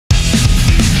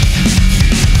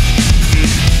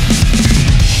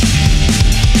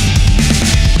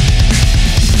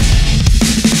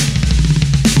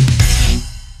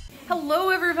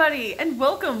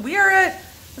welcome. We are at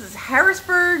this is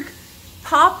Harrisburg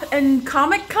Pop and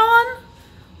Comic Con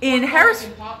in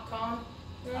Harrisburg.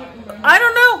 I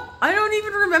don't know. I don't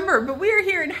even remember. But we are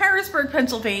here in Harrisburg,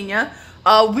 Pennsylvania.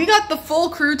 We got the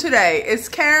full crew today. It's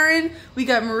Karen, we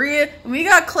got Maria, and we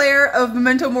got Claire of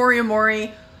Memento Mori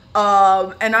Mori.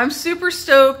 And I'm super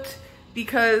stoked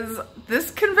because this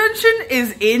convention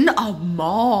is in a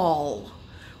mall,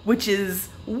 which is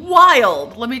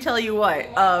wild. Let me tell you what.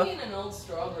 In an old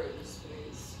strawberry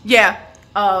space. Yeah.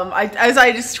 As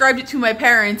I described it to my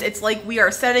parents, it's like we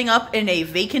are setting up in a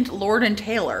vacant Lord and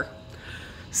Taylor.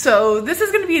 So this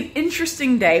is going to be an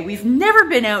interesting day. We've never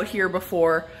been out here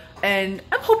before, and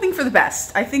I'm hoping for the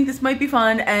best. I think this might be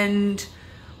fun, and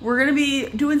we're going to be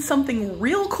doing something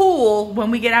real cool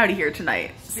when we get out of here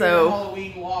tonight. So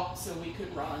Halloween walk so we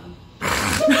could run. Are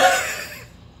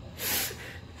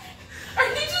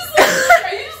you just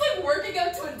like working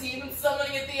up to a demon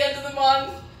summoning at the end of the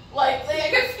month? Like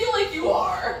I feel like you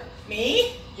are.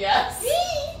 Me? Yes.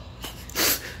 Me.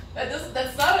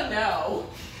 That's not a no.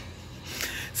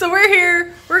 So we're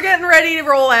here, we're getting ready to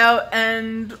roll out,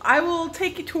 and I will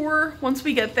take a tour once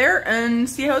we get there and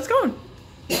see how it's going.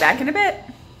 Back in a bit.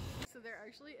 So there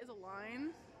actually is a line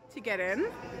to get in,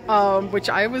 which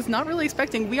I was not really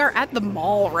expecting. We are at the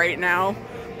mall right now,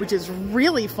 which is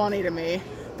really funny to me.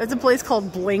 That's a place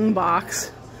called Bling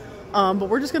Box. But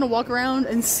we're just gonna walk around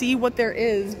and see what there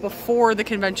is before the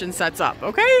convention sets up,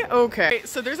 okay? Okay,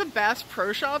 so there's a Bass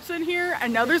Pro Shops in here,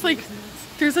 and now there's like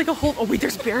a whole, oh wait,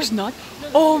 there's Bear's Nut.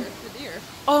 Oh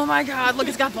my god, look,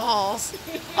 it's got balls.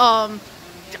 I'm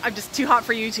just too hot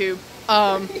for YouTube.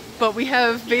 But we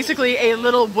have basically a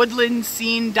little woodland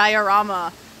scene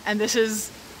diorama, and this is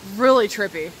really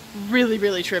trippy. Really,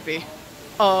 really trippy.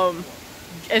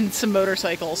 And some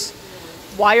motorcycles.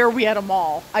 Why are we at a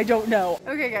mall? I don't know.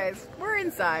 Okay guys, we're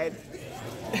inside.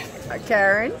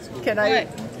 Karen, can I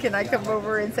come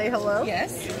over and say hello?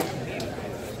 Yes.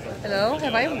 Hello?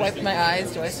 Have I wiped my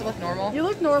eyes? Do I still look normal? You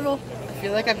look normal. I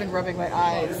feel like I've been rubbing my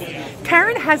eyes.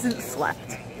 Karen hasn't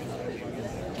slept.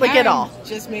 Like at all.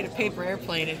 Just made a paper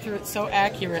airplane and threw it so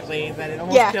accurately that it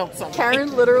almost killed someone.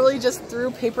 Karen literally just threw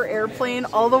a paper airplane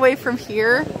all the way from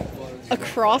here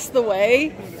across the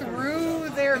way through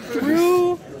their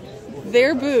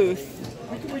booth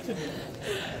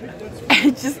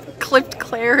and just clipped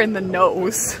Claire in the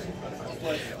nose,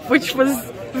 which was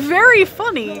very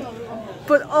funny,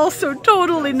 but also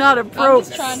totally not appropriate. I'm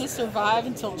just trying to survive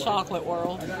until Chocolate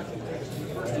World.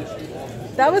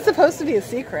 That was supposed to be a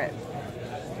secret.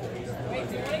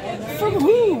 From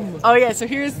whom? Oh yeah, so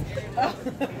here's... Now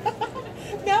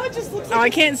it just looks like I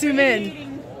can't zoom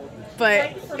in,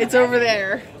 but it's over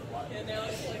there.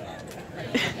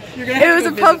 It was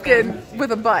a pumpkin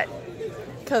with a butt,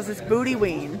 because it's booty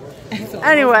ween.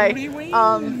 Anyway,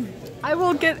 I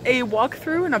will get a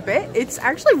walkthrough in a bit. It's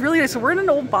actually really nice. So we're in an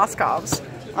old Boscov's.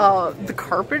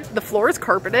 The floor is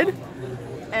carpeted,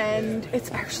 and it's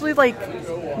actually like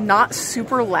not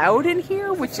super loud in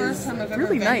here, which is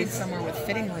really nice. Somewhere with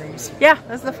fitting rooms. Yeah,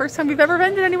 that's the first time we've ever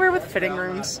vended anywhere with fitting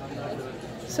rooms.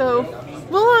 So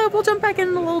we'll jump back in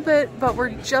a little bit, but we're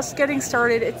just getting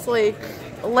started. It's like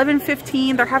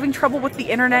 11:15. They're having trouble with the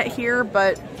internet here,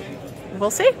 but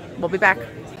we'll see. We'll be back.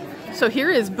 So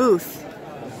here is booth.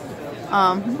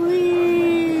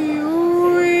 We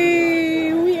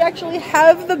actually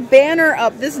have the banner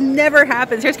up. This never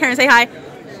happens. Here's Karen, say hi.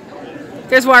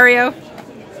 There's Wario.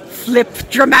 Flip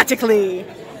dramatically.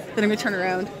 Then I'm gonna turn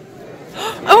around.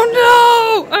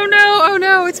 Oh no! Oh no! Oh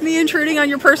no! It's me intruding on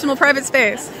your personal private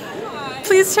space.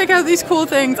 Please check out these cool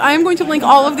things. I am going to link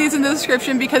all of these in the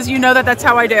description because you know that that's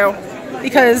how I do.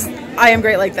 Because I am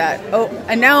great like that. Oh,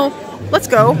 and now let's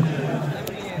go.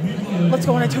 Let's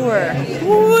go on a tour.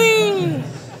 Whee!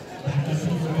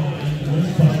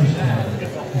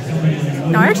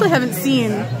 Now I actually haven't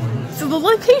seen. So the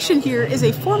location here is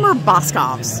a former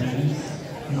Boscov's. So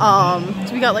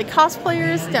we got like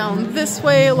cosplayers down this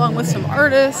way along with some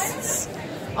artists.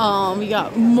 We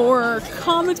got more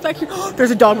comics back here.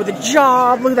 There's a dog with a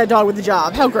job. Look at that dog with a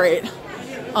job. How great.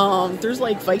 There's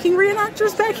like Viking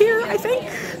reenactors back here, I think.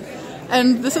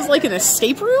 And this is like an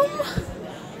escape room,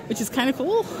 which is kind of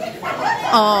cool.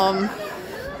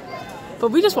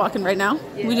 But we just walking right now.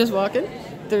 We just walking.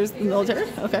 There's the military.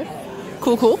 Okay.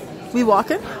 Cool, cool. We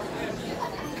walking.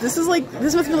 This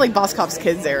must be like Boscov's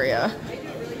kids area.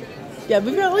 Yeah,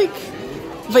 we've got like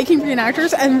Viking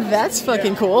reenactors, and that's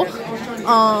fucking cool.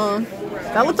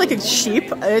 That looks like a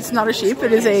sheep. It's not a sheep,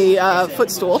 it is a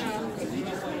footstool.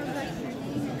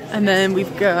 And then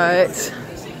we've got,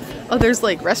 oh, there's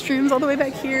like restrooms all the way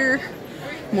back here.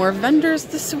 More vendors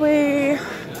this way.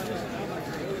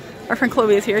 Our friend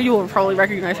Chloe is here. You will probably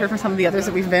recognize her from some of the others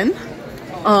that we've been. With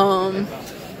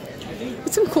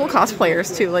some cool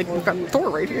cosplayers too. Like we've got Thor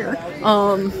right here.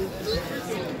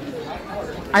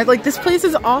 I like this place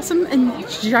is awesome and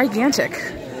gigantic.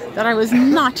 That I was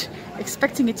not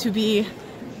expecting it to be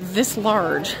this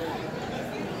large.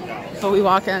 But we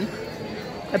walk in.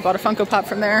 I bought a Funko Pop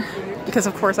from there because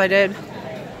of course I did.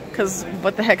 Because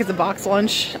what the heck is a box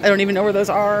lunch? I don't even know where those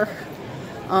are.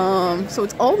 So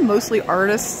it's all mostly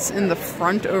artists in the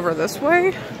front over this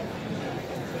way.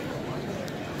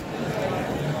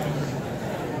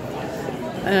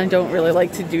 And I don't really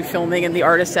like to do filming in the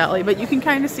artist alley, but you can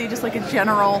kind of see just like a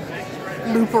general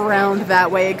loop around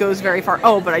that way. It goes very far.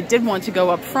 Oh, but I did want to go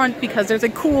up front because there's a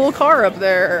cool car up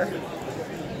there.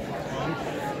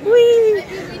 Whee!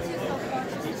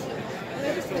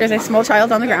 There's a small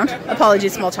child on the ground.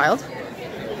 Apologies, small child.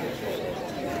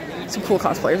 Some cool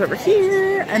cosplayers over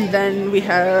here. And then we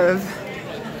have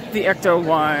the Ecto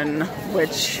one,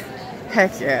 which,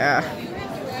 heck yeah.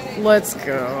 Let's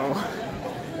go.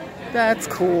 That's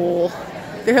cool.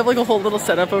 They have like a whole little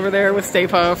setup over there with Stay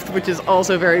Puft, which is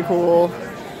also very cool.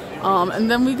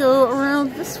 And then we go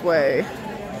around this way.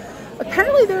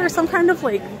 Apparently there are some kind of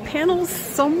like panels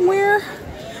somewhere,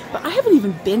 but I haven't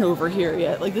even been over here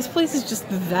yet. Like this place is just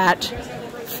that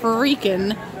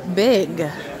freaking big.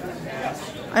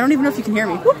 I don't even know if you can hear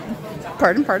me. Whoop.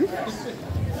 Pardon, pardon.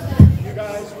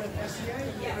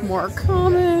 More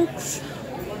comics.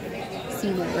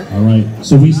 Alright,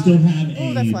 so we still have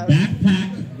a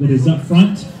backpack that is up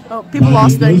front. Oh, people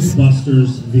lost things.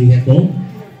 Ghostbusters vehicle.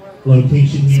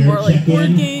 Location here, more like check board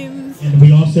in. Games. And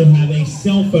we also have a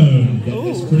cell phone that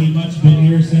has pretty much been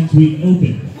here since we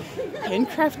opened.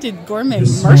 Handcrafted gourmet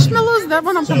marshmallows? That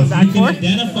one I'm coming back for. So you can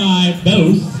identify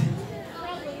both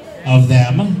of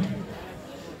them.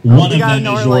 One of them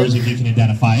is yours if you can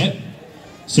identify it.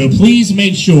 So please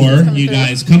make sure you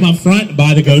guys come up front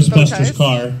by the Ghostbusters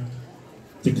car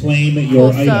to claim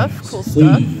your items. Cool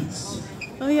please. Stuff.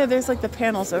 Oh yeah, there's like the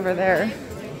panels over there.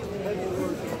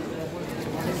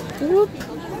 Whoop.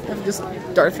 And just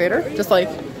Darth Vader, just like,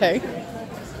 hey.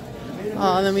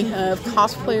 Then we have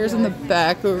cosplayers in the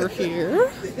back over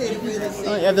here.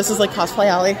 Oh yeah, this is like Cosplay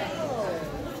Alley.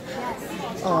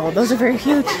 Oh, those are very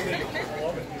huge.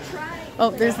 Oh,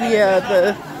 there's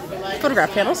the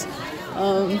photograph panels.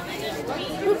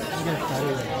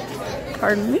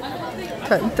 Pardon me.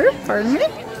 Cutting through, pardon me.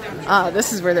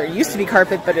 This is where there used to be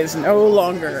carpet, but is no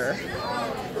longer.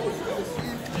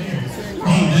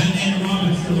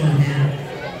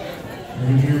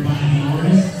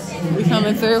 We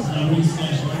coming through.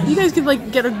 You guys could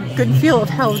like get a good feel of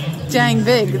how dang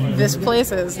big this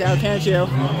place is now, can't you?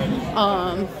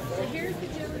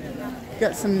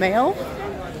 Got some mail.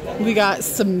 We got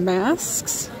some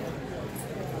masks.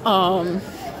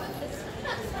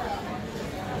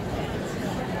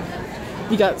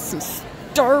 We got some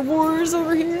Star Wars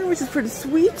over here, which is pretty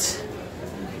sweet.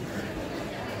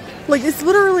 Like, it's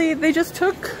literally, they just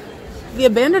took the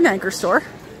abandoned Anchor store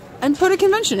and put a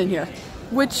convention in here,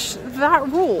 which,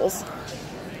 that rules.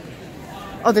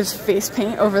 Oh, there's face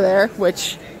paint over there,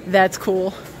 which, that's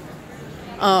cool.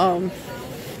 Oh,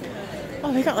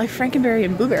 they got like Frankenberry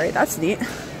and Blueberry, that's neat.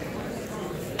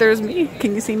 There's me,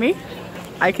 can you see me?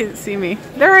 I can see me.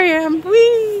 There I am,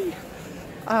 whee!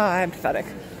 I'm pathetic.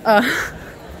 I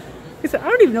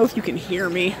don't even know if you can hear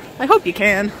me. I hope you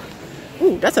can.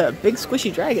 Ooh, that's a big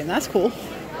squishy dragon. That's cool.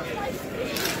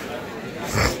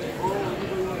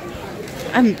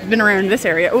 I've been around this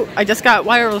area. Oh, I just got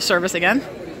wireless service again.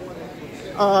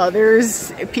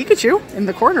 There's a Pikachu in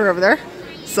the corner over there.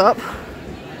 Sup?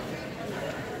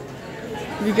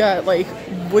 We got like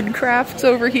woodcrafts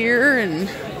over here and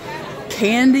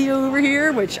candy over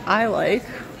here, which I like.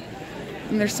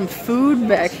 And there's some food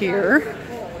back here.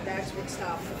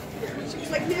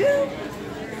 Like, no.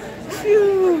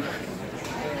 Phew.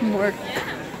 More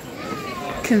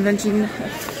convention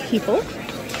people.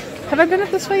 Have I been up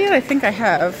this way yet? I think I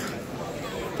have.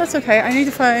 That's okay. I need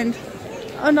to find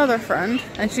another friend,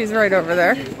 and she's right over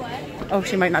there. Oh,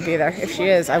 she might not be there. If she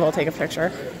is, I will take a picture.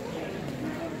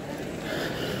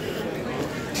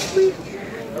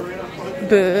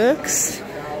 Books.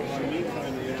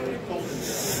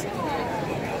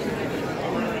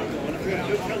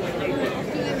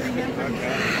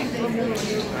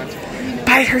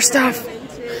 Buy her stuff.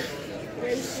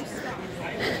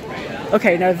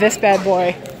 Okay, now this bad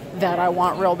boy that I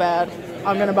want real bad.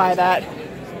 I'm gonna buy that.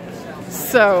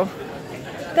 So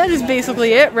that is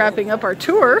basically it, wrapping up our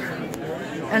tour.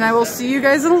 And I will see you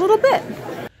guys in a little bit.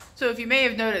 So if you may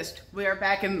have noticed, we are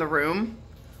back in the room.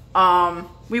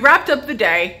 We wrapped up the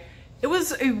day It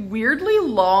was a weirdly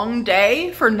long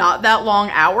day for not that long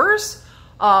hours,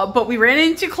 but we ran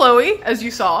into Chloe, as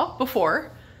you saw before,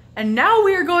 and now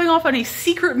we are going off on a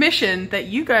secret mission that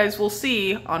you guys will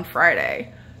see on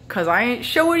Friday, because I ain't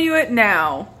showing you it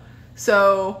now.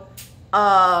 So,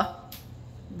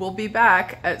 we'll be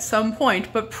back at some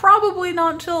point, but probably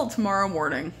not until tomorrow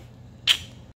morning.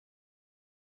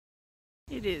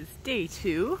 It is day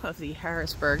 2 of the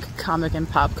Harrisburg Comic and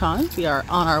Pop Con. We are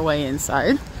on our way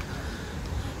inside.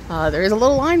 There is a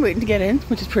little line waiting to get in,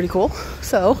 which is pretty cool.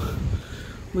 So,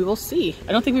 we will see.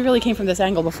 I don't think we really came from this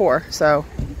angle before, so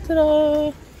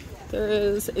ta-da! There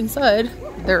is, inside,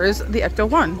 there is the Ecto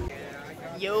 1.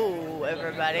 Yo,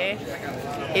 everybody.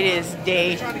 It is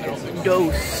day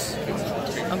dos.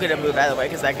 I'm gonna move out of the way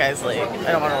because that guy's like,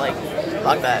 I don't want to like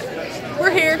block that.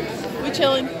 We're here. We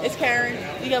chilling. It's Karen.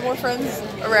 We got more friends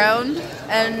around,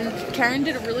 and Karen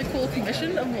did a really cool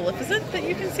commission of Maleficent that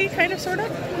you can see, kind of, sort of.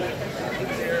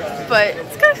 But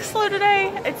it's kind of slow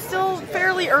today. It's still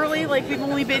fairly early. Like, we've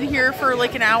only been here for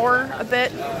like an hour, a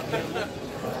bit.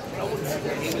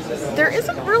 There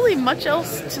isn't really much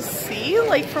else to see.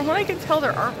 Like, from what I can tell,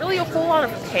 there aren't really a whole lot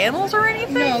of panels or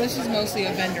anything. No, this is mostly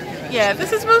a vendor convention. Yeah,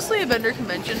 this is mostly a vendor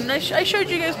convention, and I showed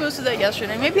you guys most of that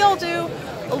yesterday. Maybe I'll do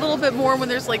a little bit more when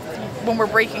there's like, when we're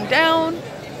breaking down.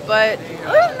 But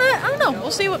other than that, I don't know.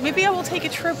 We'll see what. Maybe I will take a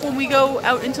trip when we go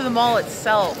out into the mall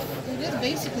itself. It is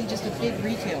basically just a big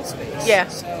retail space. Yeah.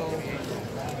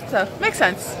 So makes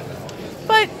sense.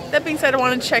 But that being said, I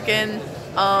wanted to check in.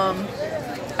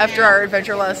 After our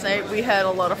adventure last night, we had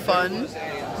a lot of fun.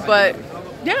 But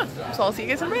yeah, so I'll see you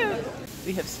guys in a minute.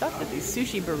 We have stopped at the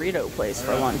sushi burrito place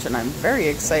for lunch, and I'm very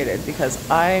excited because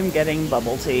I'm getting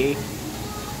bubble tea.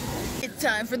 It's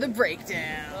time for the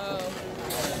breakdown.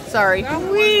 Sorry.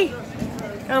 Wee!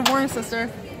 Got a warning, sister.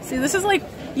 See, this is like,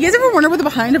 you guys ever wonder what the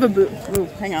behind of a booth, ooh,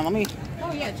 hang on, let me.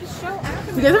 oh yeah, just show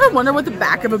after. You guys ever wonder what the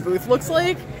back of a booth looks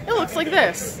like? It looks like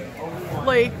this.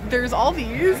 Like, there's all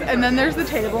these, and then there's the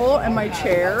table and my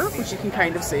chair, which you can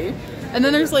kind of see. And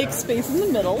then there's like space in the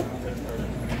middle,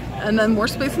 and then more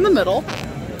space in the middle,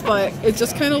 but it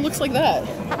just kind of looks like that.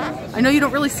 I know you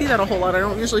don't really see that a whole lot. I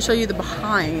don't usually show you the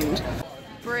behind.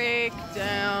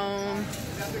 Breakdown.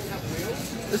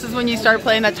 This is when you start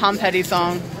playing that Tom Petty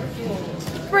song.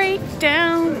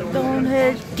 Breakdown, don't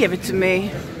hit, give it to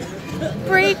me.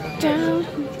 Breakdown.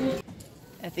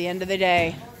 At the end of the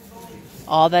day,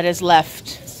 all that is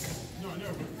left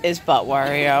is Butt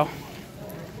Wario.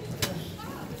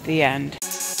 The end.